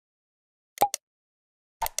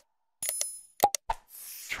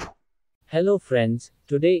Hello friends,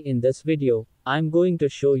 today in this video, I'm going to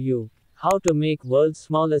show you how to make world's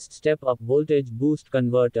smallest step-up voltage boost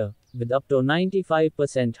converter with up to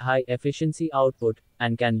 95% high efficiency output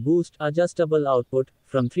and can boost adjustable output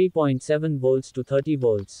from 3.7 volts to 30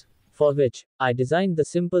 volts. For which, I designed the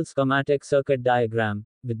simple schematic circuit diagram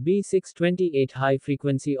with B628 high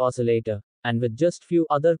frequency oscillator and with just few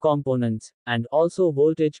other components, and also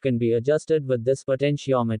voltage can be adjusted with this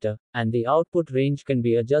potentiometer, and the output range can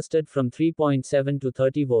be adjusted from 3.7 to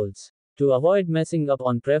 30 volts. To avoid messing up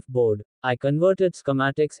on pref board, I converted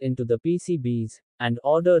schematics into the PCBs, and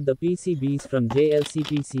ordered the PCBs from JLC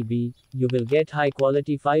PCB. You will get high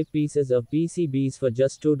quality 5 pieces of PCBs for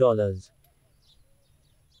just $2.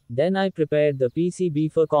 Then I prepared the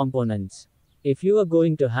PCB for components. If you are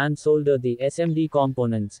going to hand solder the SMD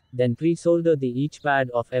components, then pre-solder the each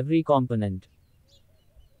pad of every component.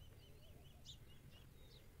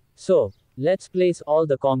 So, let's place all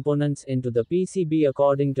the components into the PCB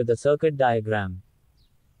according to the circuit diagram.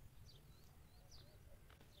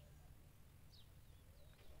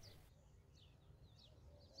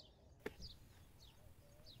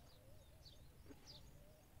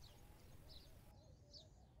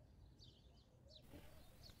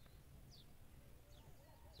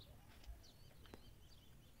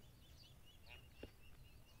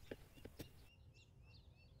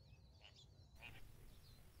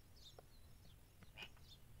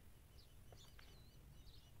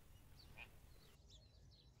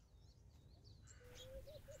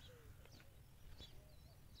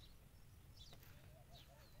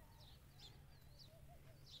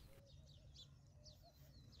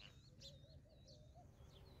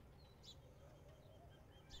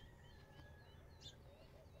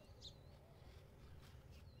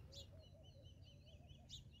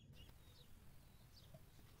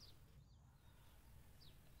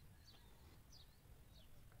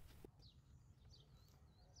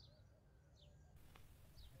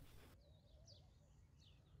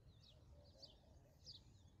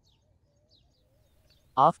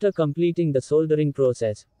 After completing the soldering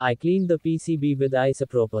process, I cleaned the PCB with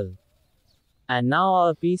isopropyl. And now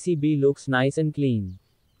our PCB looks nice and clean.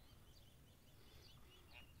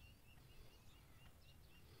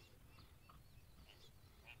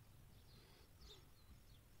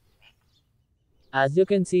 As you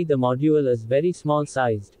can see, the module is very small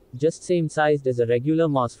sized, just same sized as a regular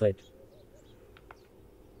MOSFET.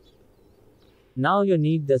 Now you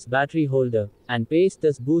need this battery holder, and paste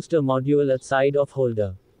this booster module at side of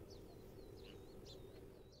holder.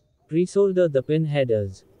 Pre-solder the pin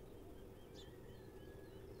headers.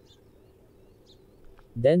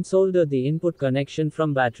 Then solder the input connection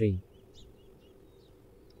from battery.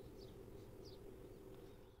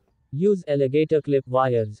 Use alligator clip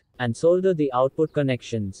wires, and solder the output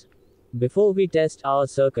connections. Before we test our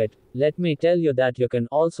circuit, let me tell you that you can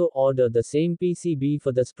also order the same PCB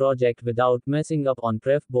for this project without messing up on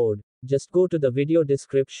pref board. Just go to the video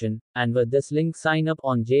description, and with this link sign up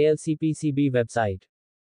on JLC PCB website.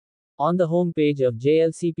 On the home page of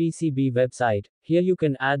JLC PCB website, here you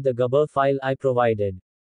can add the Gabber file I provided.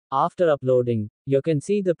 After uploading, you can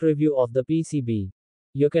see the preview of the PCB.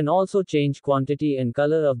 You can also change quantity and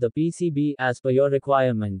color of the PCB as per your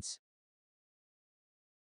requirements.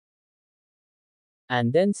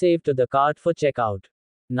 And then save to the cart for checkout.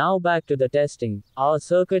 Now back to the testing. Our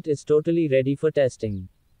circuit is totally ready for testing.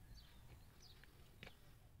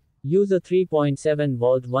 Use a 3.7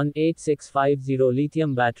 volt 18650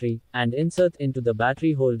 lithium battery, and insert into the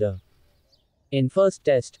battery holder. In first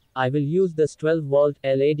test, I will use this 12 volt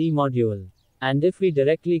LED module. And if we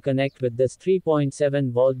directly connect with this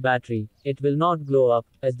 3.7 volt battery, it will not glow up,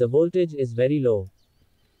 as the voltage is very low.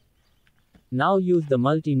 Now use the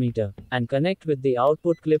multimeter, and connect with the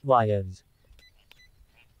output clip wires.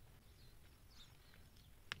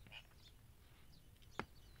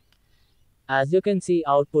 As you can see,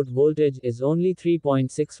 output voltage is only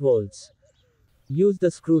 3.6 volts. Use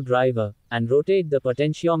the screwdriver, and rotate the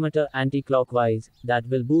potentiometer anti-clockwise, that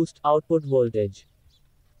will boost output voltage.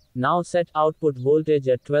 Now set output voltage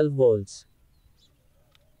at 12 volts.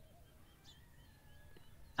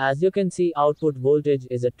 As you can see, output voltage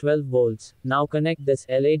is at 12 volts. Now connect this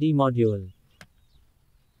LED module.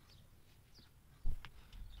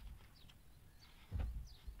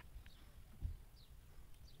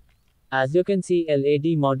 As you can see,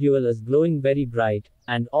 LED module is glowing very bright,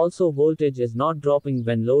 and also voltage is not dropping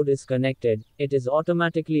when load is connected. It is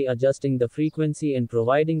automatically adjusting the frequency and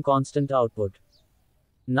providing constant output.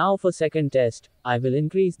 Now for second test, I will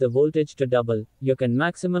increase the voltage to double. You can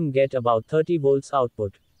maximum get about 30 volts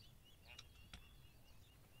output.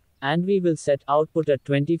 And we will set output at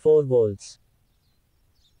 24 volts.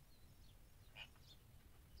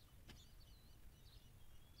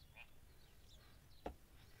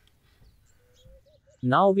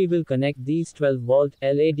 Now we will connect these 12-volt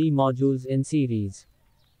LED modules in series.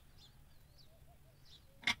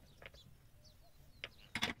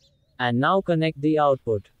 And now connect the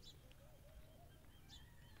output.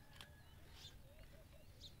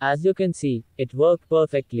 As you can see, it worked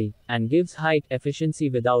perfectly, and gives high efficiency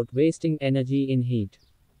without wasting energy in heat.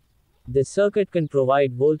 This circuit can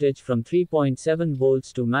provide voltage from 3.7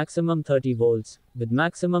 volts to maximum 30 volts, with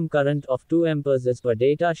maximum current of 2 amperes as per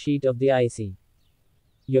data sheet of the IC.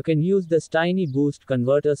 You can use this tiny boost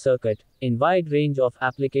converter circuit in wide range of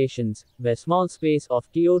applications, where small space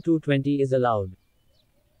of TO220 is allowed.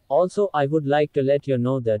 Also, I would like to let you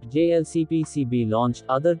know that JLC PCB launched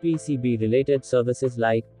other PCB related services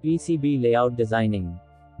like PCB layout designing,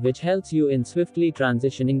 which helps you in swiftly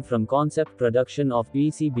transitioning from concept production of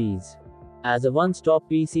PCBs. As a one-stop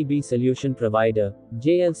PCB solution provider,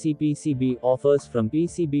 JLC PCB offers from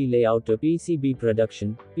PCB layout to PCB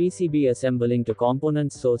production, PCB assembling to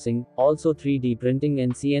components sourcing, also 3D printing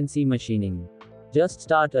and CNC machining. Just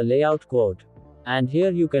start a layout quote. And here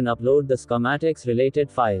you can upload the schematics related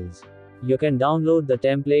files. You can download the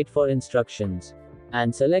template for instructions.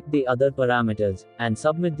 And select the other parameters, and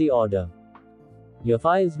submit the order. Your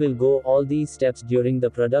files will go all these steps during the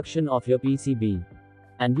production of your PCB.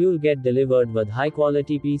 And you'll get delivered with high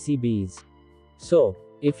quality PCBs. So,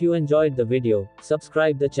 if you enjoyed the video,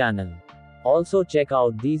 subscribe the channel. Also check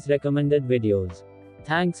out these recommended videos.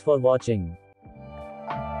 Thanks for watching.